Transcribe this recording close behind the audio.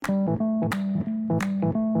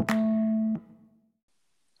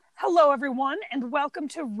Hello, everyone, and welcome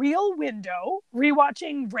to Real Window,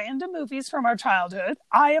 rewatching random movies from our childhood.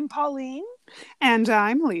 I am Pauline. And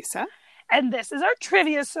I'm Lisa. And this is our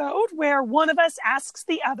trivia-sode, where one of us asks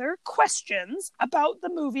the other questions about the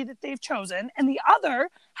movie that they've chosen, and the other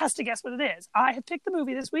has to guess what it is. I have picked the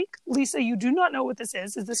movie this week. Lisa, you do not know what this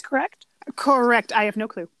is. Is this correct? Correct. I have no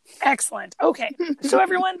clue. Excellent. Okay. So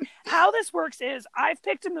everyone, how this works is I've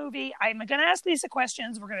picked a movie. I'm going to ask Lisa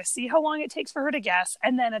questions. We're going to see how long it takes for her to guess.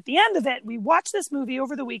 And then at the end of it, we watch this movie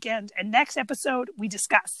over the weekend. And next episode, we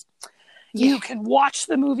discuss. Yeah. You can watch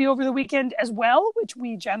the movie over the weekend as well, which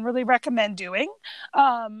we generally recommend doing.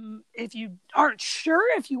 If you aren't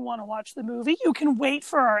sure if you want to watch the movie, you can wait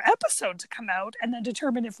for our episode to come out and then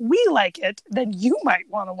determine if we like it. Then you might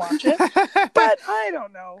want to watch it. But I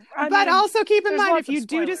don't know. I mean, also keep in mind, if you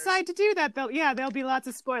do decide to do that, there'll be lots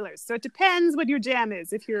of spoilers. So it depends what your jam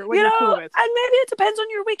is, what you're cool with. And maybe it depends on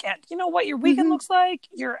your weekend. You know, what your weekend looks like,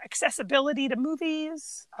 your accessibility to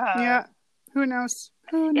movies. Yeah. Who knows?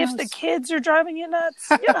 If the kids are driving you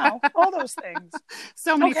nuts, all those things.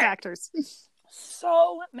 So many factors.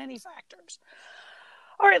 So many factors.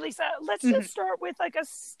 All right, Lisa, let's just start with like a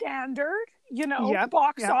standard,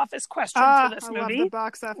 box office question for this movie. Love the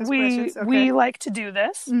box office questions. Okay. We like to do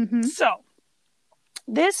this. Mm-hmm. So,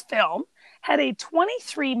 this film had a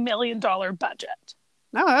 $23 million budget.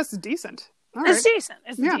 Oh, that's decent. It's decent.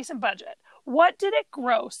 It's a decent budget. What did it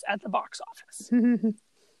gross at the box office?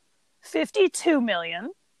 52 million,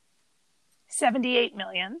 78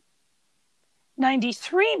 million,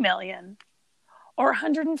 93 million, or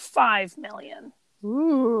 105 million.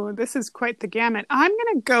 Ooh, this is quite the gamut. I'm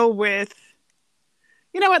going to go with,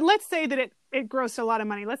 let's say that it grossed a lot of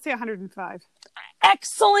money. Let's say 105.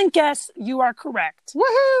 Excellent guess. You are correct.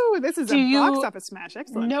 Woohoo! This is a box office smash.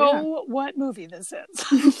 Excellent. Know what movie this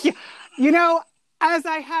is? Yeah. As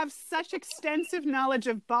I have such extensive knowledge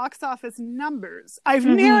of box office numbers, I've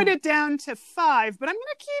narrowed it down to 5, but I'm going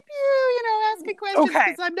to keep you, asking questions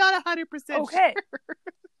because I'm not 100% sure.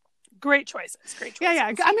 Great choices. Yeah.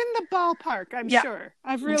 I'm in the ballpark, I'm sure.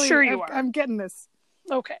 I'm sure you are. I'm getting this.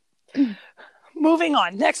 Okay. Moving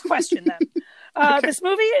on. Next question then. This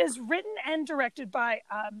movie is written and directed by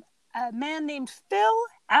a man named Phil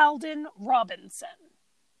Alden Robinson.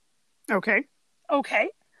 Okay.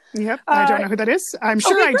 Yep, I don't know who that is. I'm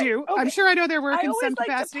sure I do. Okay. I'm sure I know their work in some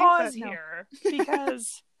capacity. I always like to pause here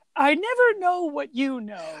because I never know what you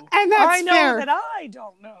know. And that's I know fair. that I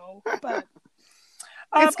don't know, but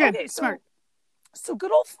it's good. Okay, smart. So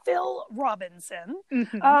good old Phil Robinson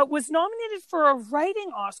was nominated for a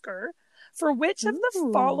writing Oscar for which of the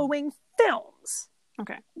following films?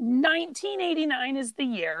 Okay. 1989 is the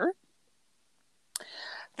year.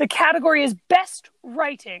 The category is Best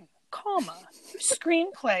Writing,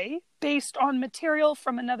 screenplay based on material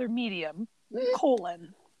from another medium,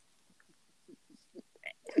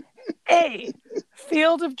 A,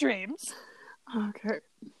 Field of Dreams. Okay.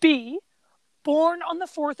 B, Born on the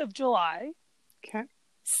 4th of July. Okay.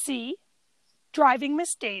 C, Driving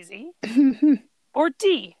Miss Daisy. Or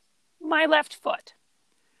D, My Left Foot.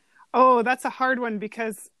 Oh, that's a hard one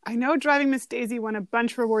because I know Driving Miss Daisy won a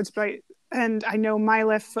bunch of awards, and I know My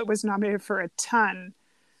Left Foot was nominated for a ton.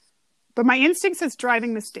 But my instinct says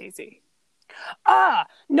Driving Miss Daisy.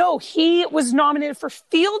 No, he was nominated for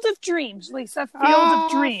Field of Dreams, Lisa.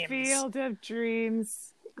 Field of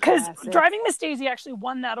Dreams. Because Driving Miss Daisy actually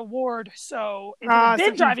won that award, so if it had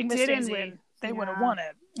been Driving Miss Daisy, they would have won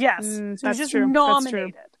it. Yes, so he was just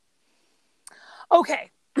nominated.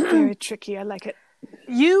 Okay. Very tricky, I like it.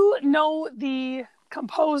 You know the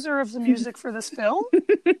composer of the music for this film?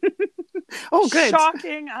 Oh, good.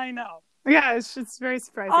 Shocking, I know. Yeah, it's very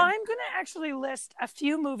surprising. I'm going to actually list a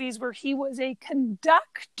few movies where he was a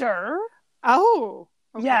conductor. Oh.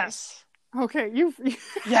 Okay. Yes. Okay,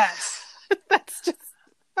 Yes. That's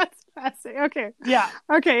fascinating. Okay. Yeah.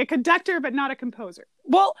 Okay, a conductor, but not a composer.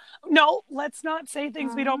 Well, no, let's not say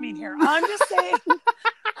things we don't mean here. I'm just saying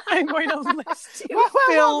I'm going to list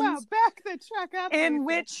films back the truck up in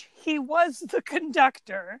which he was the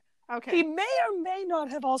conductor. Okay. He may or may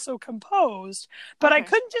not have also composed, but I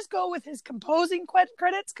couldn't just go with his composing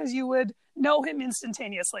credits because you would know him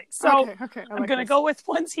instantaneoously. So I'm going to go with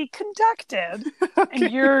ones he conducted, and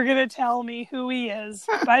you're going to tell me who he is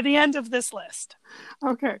by the end of this list.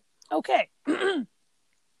 Okay.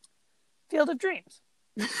 Field of Dreams.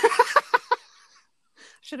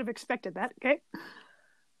 Should have expected that. Okay.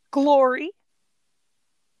 Glory.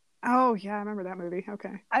 Oh, yeah, I remember that movie.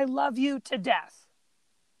 Okay. I Love You to Death.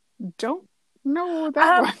 Don't know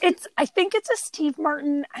that one. I think it's a Steve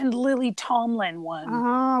Martin and Lily Tomlin one.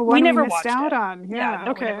 Oh, we never missed watched out it. On.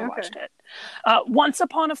 Yeah, we never watched it. Once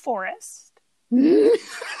Upon a Forest.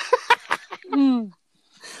 Mm.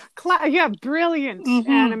 Brilliant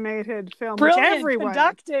animated film, Brilliant which everyone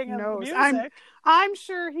conducting knows. of music. I'm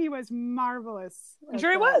sure he was marvelous. I'm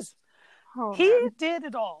sure he was. Oh, he man. did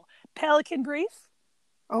it all. Pelican Brief.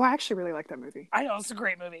 Oh, I actually really like that movie. I know, it's a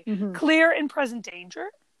great movie. Mm-hmm. Clear and Present Danger.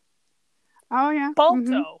 Oh, yeah. Balto.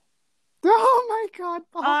 Mm-hmm. Oh, my God.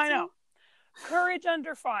 Balto. I know. Courage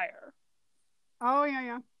Under Fire. Oh,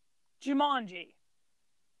 yeah. Jumanji.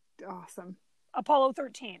 Awesome. Apollo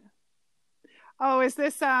 13. Oh, is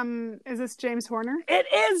this James Horner? It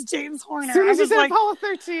is James Horner. As soon as you said Apollo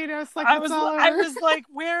 13, I was like, I was like,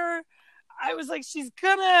 where? I was like,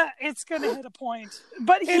 it's gonna hit a point.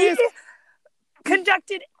 But he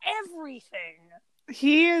conducted everything.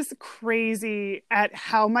 He is crazy at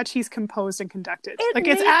how much he's composed and conducted.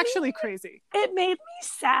 It's actually crazy. It made me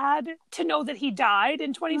sad to know that he died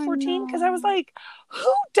in 2014 because I was like,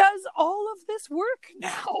 who does all of this work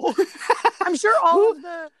now? I'm sure all of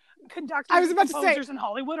the conductors and composers in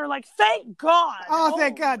Hollywood are like, thank God. Oh,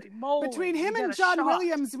 thank God. Moly, between him and John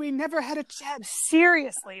Williams, we never had a chance.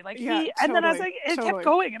 Seriously. And then I was like, it kept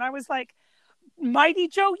going. And I was like, Mighty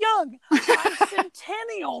Joe Young,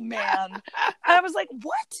 Bicentennial Man. And I was like,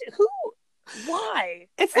 what? Who? Why?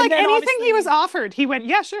 It's like anything he was offered, he went,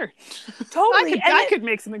 yeah, sure. Totally. I could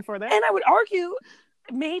make something for that. And I would argue,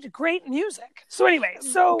 made great music. So anyway,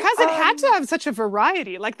 because it had to have such a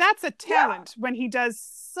variety. Like, that's a talent when he does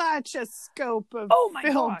such a scope of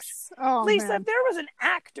films. Gosh. Oh, Lisa, man. if there was an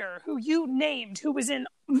actor who you named who was in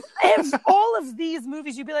all of these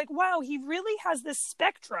movies, you'd be like, wow, he really has this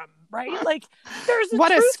spectrum, right? Like, there's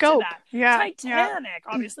a scope to that. Yeah. Titanic,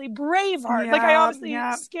 obviously, Braveheart. Like, I obviously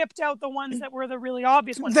skipped out the ones that were the really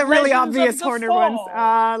obvious ones. The really obvious Horner ones.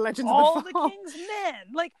 Legends all of the Fall. The King's Men.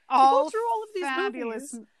 Like, all go through all of these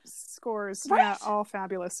fabulous movies. Scores. Right? Yeah, all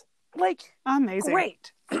fabulous. Like, amazing.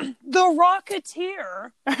 Great. The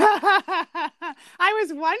Rocketeer. I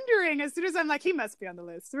was wondering as soon as I'm like, he must be on the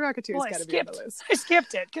list. The Rocketeer's got to be on the list. I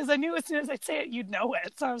skipped it because I knew as soon as I'd say it, you'd know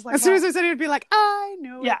it. So I was like, as soon as I said it, would be like, I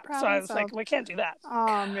know. Yeah. So I was like, we can't do that.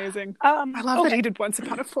 Oh, amazing. I love that he did Once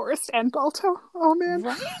Upon a Forest and Balto. Oh, man.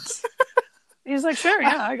 Right? He's like, sure,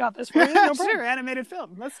 yeah, I got this for you. No sure, animated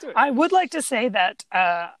film. Let's do it. I would like to say that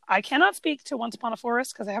I cannot speak to Once Upon a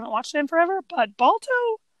Forest because I haven't watched it in forever, but Balto.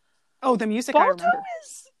 Oh, the music Balto I remember.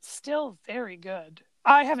 Is still very good.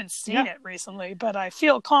 I haven't seen it recently, but I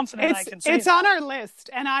feel confident I can say it's on our list,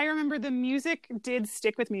 and I remember the music did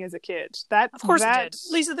stick with me as a kid. Of course it did.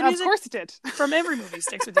 Lisa, the music of course it did. From every movie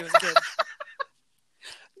sticks with you as a kid.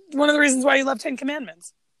 One of the reasons why you love 10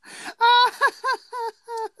 Commandments.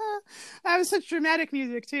 That was such dramatic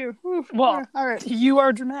music too. Oof. Well, all right. You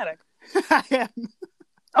are dramatic. I am.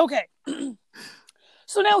 Okay.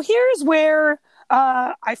 So now here's where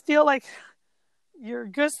I feel like you're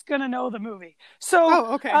just gonna know the movie.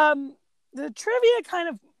 So okay. The trivia kind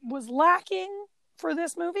of was lacking for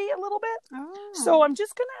this movie a little bit. Oh. So I'm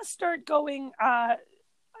just gonna start going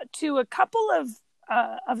to a couple of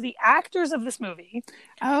the actors of this movie.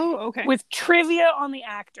 Oh, okay. With trivia on the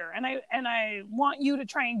actor, and I want you to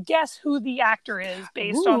try and guess who the actor is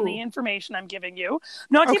based on the information I'm giving you.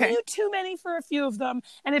 Not giving you too many for a few of them,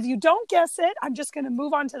 and if you don't guess it, I'm just going to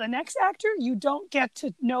move on to the next actor. You don't get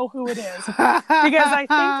to know who it is because I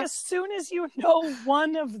think as soon as you know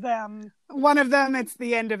one of them, it's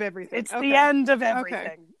the end of everything. It's the end of everything.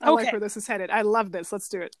 Okay. I like where this is headed. I love this. Let's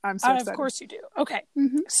do it. I'm so excited. Of course you do. Okay.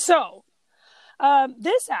 Mm-hmm. So,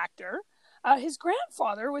 this actor, his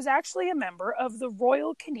grandfather was actually a member of the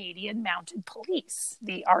Royal Canadian Mounted Police,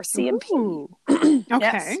 the RCMP. Okay.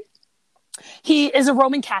 Yes. He is a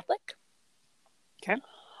Roman Catholic. Okay.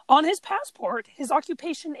 On his passport, his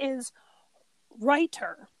occupation is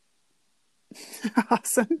writer.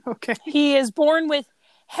 Awesome. Okay. He is born with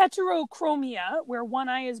heterochromia, where one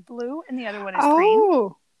eye is blue and the other one is green.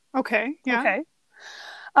 Oh, okay. Yeah. Okay.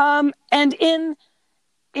 And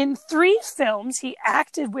in 3 films, he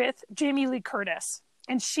acted with Jamie Lee Curtis,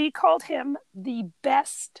 and she called him the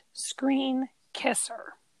best screen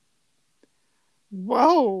kisser.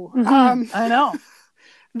 Whoa. Mm-hmm. I know.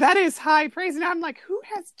 That is high praise. And I'm like, who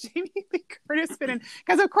has Jamie Lee Curtis been in?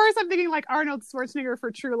 Because, of course, I'm thinking like Arnold Schwarzenegger for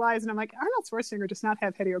True Lies. And I'm like, Arnold Schwarzenegger does not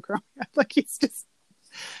have heterochromia. Like,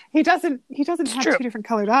 he doesn't have 2 different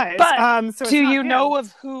colored eyes. But so do you know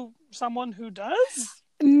of someone who does?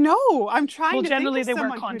 No, I'm trying to think generally of they wear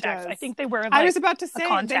someone contacts. who does. I think they wear I was about to say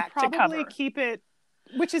they probably keep it,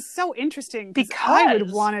 which is so interesting because I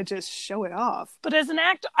would want to just show it off. But as an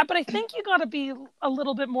actor, I think you got to be a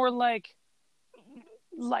little bit more like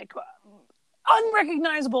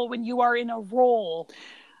unrecognizable when you are in a role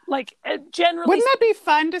Like, generally... Wouldn't that be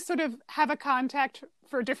fun to sort of have a contact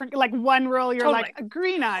for different, like one role you're Totally. like, a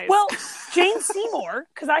Green Eyes. Well, Jane Seymour,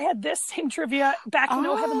 because I had this same trivia back in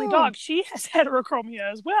No Heavenly Dog, she has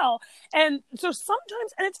heterochromia as well. And so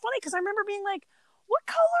sometimes, and it's funny because I remember being like, what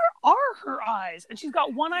color are her eyes? And she's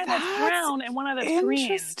got one eye that's brown and one eye that's green.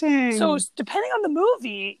 Interesting. So depending on the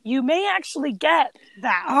movie, you may actually get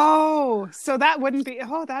that. Oh, so that wouldn't be,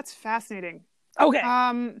 that's fascinating. Okay.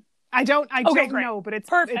 I don't know, but it's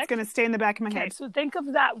going to stay in the back of my head. So think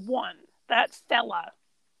of that one, that fella.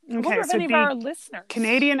 I wonder if so any of our listeners.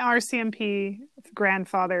 Canadian RCMP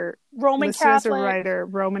grandfather, Roman listed Catholic, as a writer,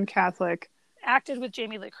 Roman Catholic. Acted with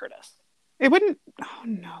Jamie Lee Curtis. It wouldn't. Oh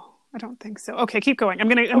no, I don't think so. Okay, keep going. I'm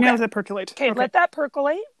gonna let that percolate. Okay, let that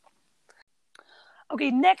percolate. Okay,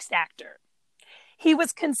 next actor. He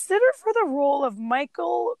was considered for the role of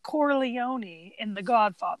Michael Corleone in The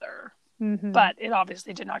Godfather, but it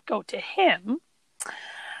obviously did not go to him.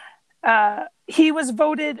 He was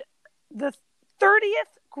voted the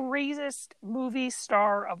 30th greatest movie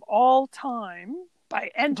star of all time by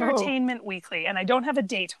Entertainment Weekly, and I don't have a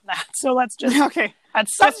date on that, so let's just at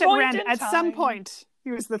some point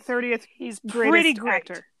he was the 30th. He's greatest pretty great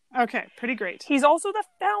actor. Okay, pretty great. He's also the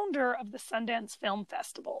founder of the Sundance Film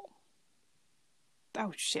Festival.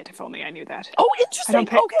 Oh shit! If only I knew that. Oh, interesting.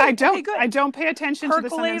 I don't pay attention to the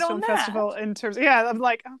Sundance Film Festival in terms. I'm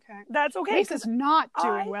like, okay, that's okay. This is not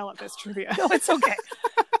doing well at this trivia. No, it's okay.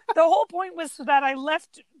 The whole point was that I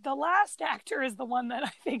left the last actor is the one that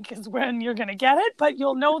I think is when you're going to get it, but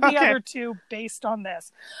you'll know the other two based on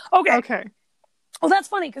this. Okay. Well, that's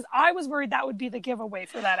funny because I was worried that would be the giveaway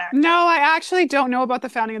for that actor. No, I actually don't know about the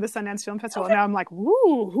founding of the Sundance Film Festival. Now I'm like,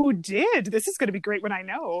 woo, who did? This is going to be great when I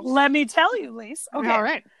know. Let me tell you, Lise. Okay. All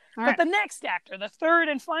right. But the next actor, the third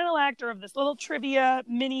and final actor of this little trivia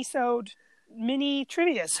mini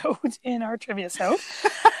trivia sode in our trivia sode.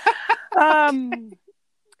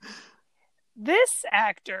 This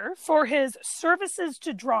actor, for his services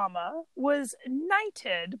to drama, was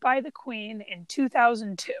knighted by the Queen in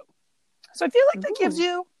 2002. So I feel like that gives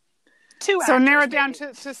you two actors. So narrow it down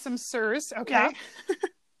to some sirs. Okay. Yeah.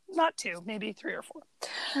 Not two, maybe 3 or 4.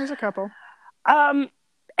 There's a couple.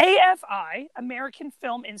 AFI, American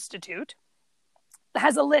Film Institute,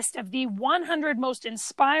 has a list of the 100 most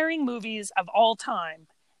inspiring movies of all time.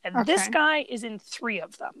 And this guy is in 3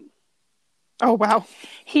 of them. Oh, wow.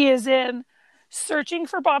 He is in Searching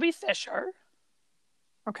for Bobby Fischer.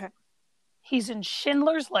 Okay. He's in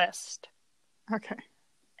Schindler's List. Okay.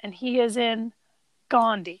 And he is in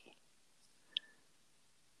Gandhi.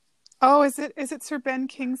 Oh, is it Sir Ben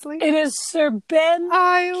Kingsley? It is Sir Ben Kingsley.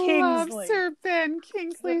 I love Sir Ben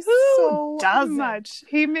Kingsley so much.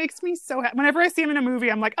 He makes me so happy. Whenever I see him in a movie,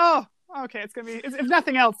 I'm like, oh, okay, it's going to be, if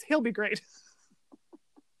nothing else, he'll be great.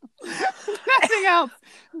 Nothing else.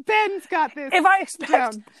 Ben's got this. If I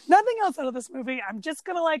expect nothing else out of this movie, I'm just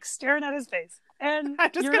going to like staring at his face. And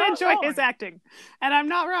I'm just going to enjoy his acting. And I'm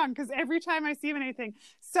not wrong because every time I see him in anything.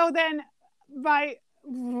 So then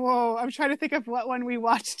I'm trying to think of what one we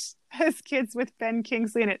watched as kids with Ben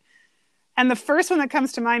Kingsley in it. And the first one that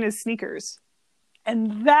comes to mind is Sneakers.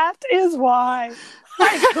 And that is why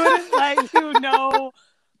I couldn't let you know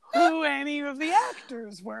who any of the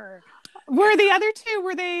actors were. Were the other two,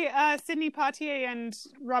 were they Sidney Poitier and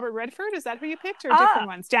Robert Redford? Is that who you picked, or different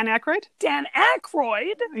ones? Dan Aykroyd? Dan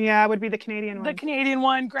Aykroyd. Yeah, would be the Canadian one. The Canadian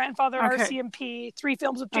one, Grandfather, RCMP, 3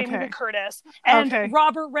 films with Jamie Lee Curtis. And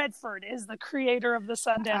Robert Redford is the creator of the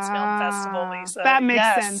Sundance Film Festival, Lisa. That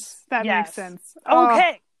makes sense. That makes sense.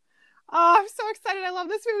 Okay. Oh, I'm so excited. I love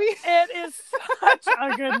this movie. It is such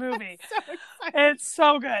a good movie. It's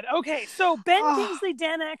so good. Okay, so Ben Kingsley,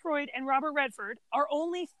 Dan Aykroyd, and Robert Redford are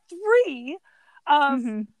only 3 of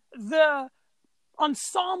the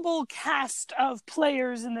ensemble cast of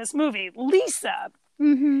players in this movie. Lisa,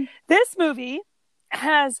 this movie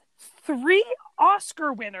has 3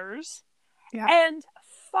 Oscar winners and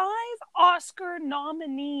 5 Oscar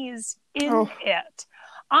nominees in it.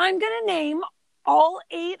 I'm going to name all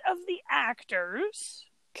 8 of the actors.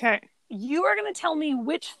 Okay. You are going to tell me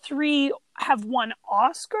which 3 have won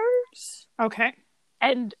Oscars. Okay.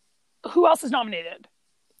 And who else is nominated.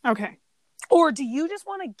 Okay. Or do you just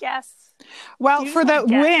want to guess? Well, for the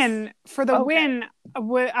win,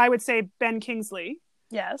 I would say Ben Kingsley.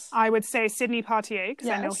 Yes. I would say Sidney Poitier, because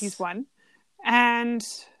I know he's won. And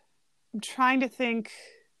I'm trying to think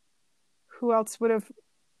who else would have...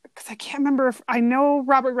 Because I can't remember if I know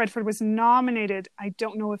Robert Redford was nominated. I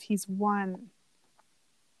don't know if he's won.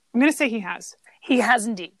 I'm going to say he has. He has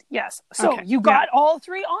indeed. Yes. So you got all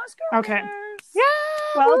 3 Oscar winners. Yeah.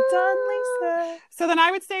 Well done, Lisa. So then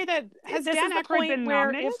I would say that has This Dan is the Aykroyd point been where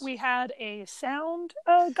nominated? if we had a sound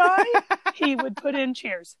guy, he would put in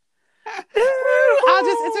cheers.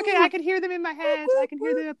 It's okay. I can hear them in my head. I can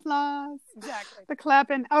hear the applause. Exactly. The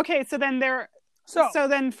clapping. Okay, so then So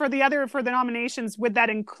then for the nominations, would that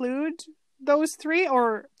include those three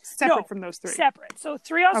or separate from those three? Separate. So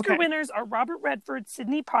 3 Oscar Okay. winners are Robert Redford,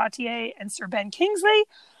 Sidney Poitier, and Sir Ben Kingsley.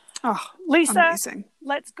 Oh, Lisa, amazing.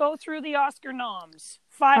 let's go through the Oscar noms.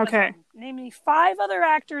 5 Okay. of them. Name me 5 other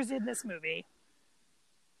actors in this movie.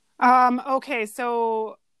 Okay,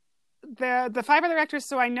 so the 5 other actors.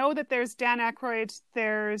 So I know that there's Dan Aykroyd.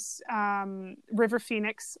 There's River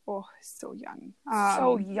Phoenix. Oh, so young.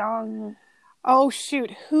 So young. Oh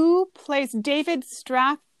shoot, who plays David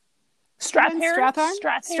Strathairn?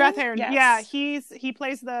 Strathairn. Yes. Yeah, he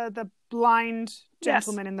plays the blind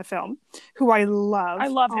gentleman in the film, who I love. I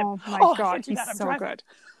love him. Oh my god, he's so driving. good.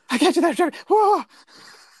 I can't do that. I'm driving. Whoa!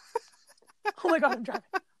 Oh my god, I'm driving.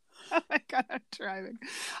 Oh my god, I'm driving.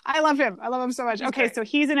 I love him. I love him so much. He's okay, great. so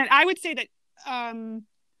he's in it. I would say that.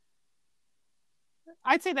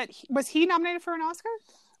 I'd say that was he nominated for an Oscar?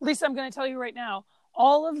 Lisa, I'm going to tell you right now.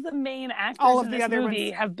 All of the main actors All of in the this other movie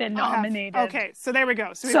ones have been nominated. Okay, so there we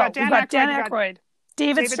go. So we've got Dan Aykroyd,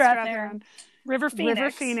 David Strathairn, River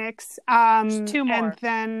Phoenix, 2 more. And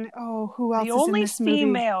then, who else the is in only this movie?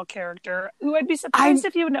 female character, who I'd be surprised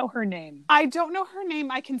if you would know her name. I don't know her name.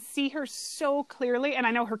 I can see her so clearly, and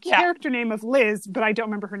I know her Yeah. character name of Liz, but I don't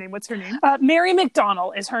remember her name. What's her name? Mary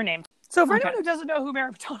McDonnell is her name. So for Okay. anyone who doesn't know who Mary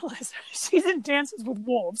McDonnell is, she's in Dances with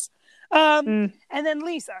Wolves. And then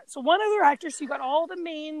Lisa. So one other actress. You got all the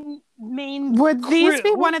main. Would these be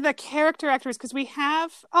crew. one of the character actors? Because we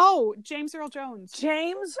have James Earl Jones.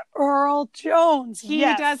 James Earl Jones. He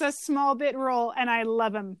Yes. does a small bit role, and I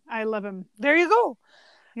love him. There you go.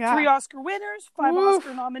 Yeah. 3 Oscar winners, 5 Oof.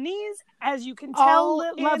 Oscar nominees. As you can tell,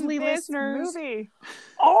 lovely in this listeners, movie.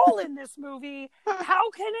 all in this movie.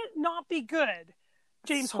 How can it not be good?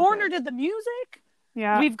 James So Horner good. did the music.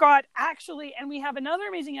 Yeah. We've got and we have another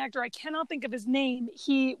amazing actor. I cannot think of his name.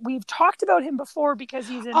 We've talked about him before because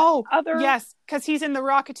he's in other. Yes, because he's in The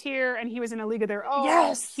Rocketeer and he was in A League of Their Own.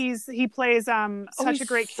 Yes. He plays such a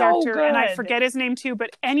great so character, and I good. forget his name too.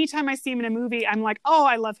 But anytime I see him in a movie, I'm like,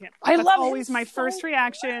 I love him. That's love him always my so first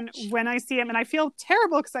reaction much. when I see him, and I feel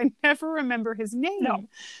terrible because I never remember his name. No.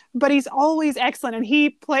 But he's always excellent, and he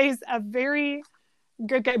plays a very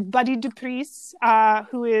good guy, Buddy Duprice,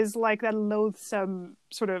 who is like that loathsome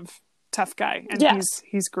sort of tough guy, and Yes.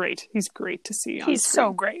 he's great. He's great to see. He's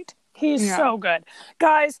so great. He's so good.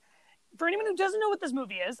 Guys, for anyone who doesn't know what this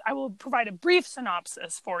movie is, I will provide a brief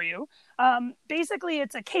synopsis for you. Basically,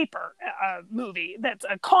 it's a caper movie that's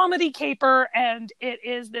a comedy caper, and it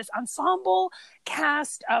is this ensemble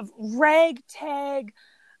cast of ragtag,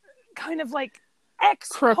 kind of like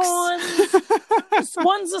ex-cons.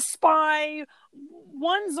 One's a spy,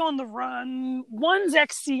 one's on the run, one's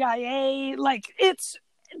ex-CIA.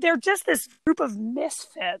 They're just this group of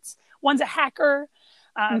misfits. One's a hacker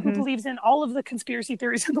who believes in all of the conspiracy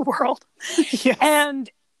theories in the world. Yes.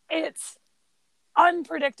 And it's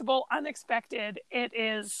unpredictable, unexpected. It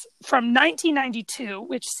is from 1992,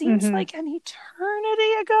 which seems like an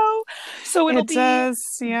eternity ago. So it'll be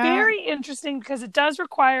very interesting because it does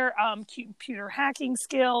require computer hacking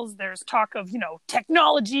skills. There's talk of,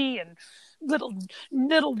 technology and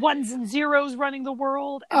little ones and zeros running the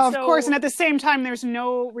world. And of course, and at the same time, there's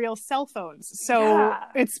no real cell phones. So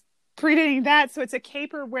it's predating that. So it's a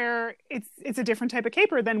caper where it's a different type of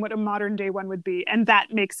caper than what a modern day one would be. And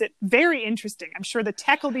that makes it very interesting. I'm sure the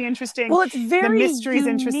tech will be interesting. Well, it's very the mystery's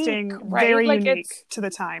unique, interesting, right? very unique to the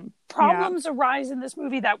time. Problems arise in this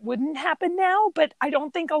movie that wouldn't happen now, but I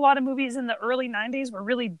don't think a lot of movies in the early 90s were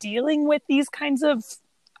really dealing with these kinds of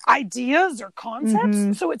ideas or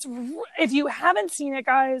concepts. So if you haven't seen it,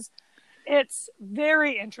 guys, it's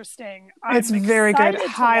very interesting. It's very good. to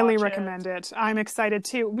Highly watch recommend it. I'm excited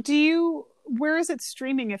too. Where is it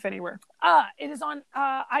streaming, if anywhere? It is on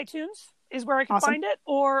iTunes is where I can find it,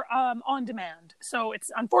 or on demand. So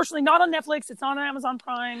it's unfortunately not on Netflix. It's not on Amazon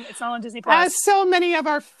Prime. It's not on Disney Plus. As so many of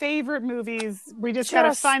our favorite movies, we just got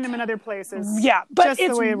to find them in other places. Yeah, but just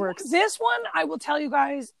the way it works. This one, I will tell you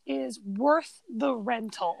guys, is worth the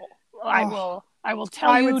rental. I will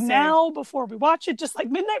tell you now before we watch it, just like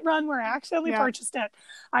Midnight Run, where I accidentally purchased it.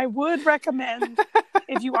 I would recommend,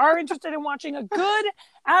 if you are interested in watching a good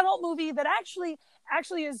adult movie that actually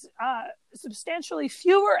is substantially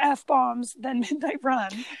fewer F-bombs than Midnight Run.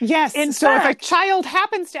 Yes. In so fact, if a child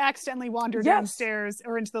happens to accidentally wander downstairs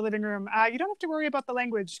or into the living room, you don't have to worry about the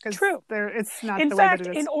language because it's not the way that it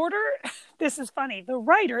is. In order, this is funny, the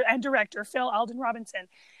writer and director, Phil Alden Robinson,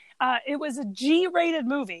 it was a G-rated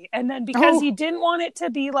movie. And then because he didn't want it to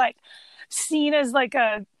be like seen as like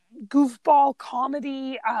a goofball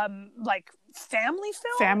comedy, like family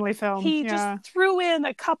film, he just threw in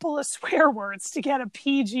a couple of swear words to get a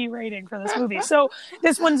PG rating for this movie. So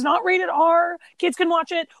this one's not rated R. Kids can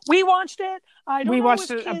watch it. We watched it. I don't know if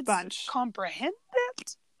kids a bunch comprehend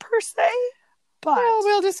it per se, but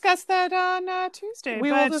we'll discuss that on Tuesday.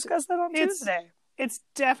 We will discuss that on Tuesday. It's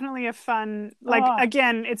definitely a fun,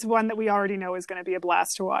 again, it's one that we already know is going to be a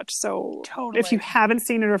blast to watch. So if you haven't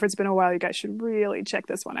seen it or if it's been a while, you guys should really check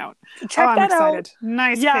this one out. I'm excited. Out.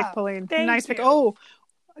 Nice pick, Pauline. Nice pick. Oh,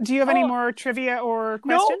 do you have any more trivia or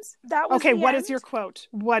questions? No, that was okay. What is your quote?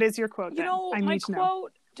 What is your quote? You know, my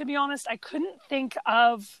quote, to be honest, I couldn't think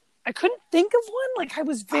of one. Like, I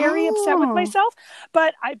was very upset with myself,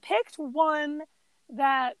 but I picked one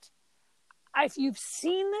that if you've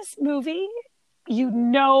seen this movie, you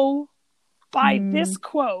know by this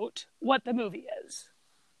quote what the movie is.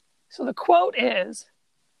 So the quote is,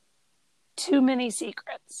 "Too many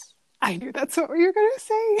secrets." I knew that's what you were going to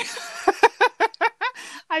say.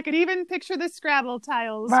 I could even picture the Scrabble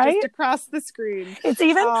tiles just across the screen. It's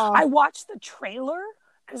even, I watched the trailer,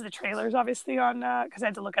 because the trailer is obviously on, because I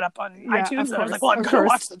had to look it up on iTunes. And I was like, well, I'm going to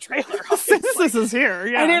watch the trailer. Since this is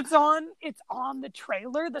here, And it's on the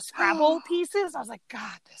trailer, the Scrabble pieces. I was like,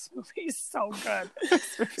 God, this movie is so good.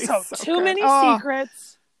 So Too Many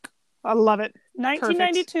Secrets. I love it.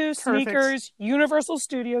 1992 Sneakers, Universal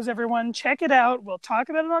Studios, everyone. Check it out. We'll talk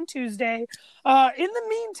about it on Tuesday. In the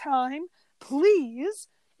meantime, please,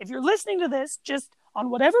 if you're listening to this, just on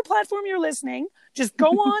whatever platform you're listening, just go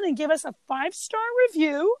on and give us a 5-star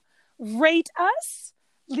review, rate us,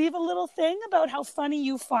 leave a little thing about how funny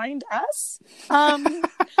you find us, and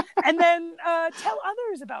then tell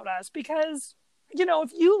others about us, because, you know,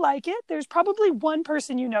 if you like it, there's probably one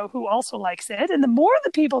person you know who also likes it. And the more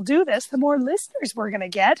the people do this, the more listeners we're going to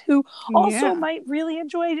get who also might really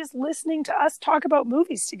enjoy just listening to us talk about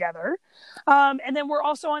movies together. And then we're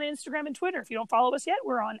also on Instagram and Twitter. If you don't follow us yet,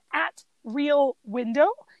 we're on @RealWindow.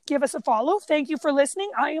 Give us a follow. Thank you for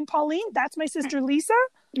listening. I am Pauline. That's my sister Lisa.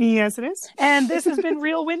 Yes, it is. And this has been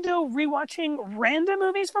Real Window, rewatching random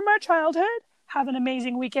movies from our childhood. Have an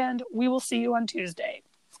amazing weekend. We will see you on Tuesday.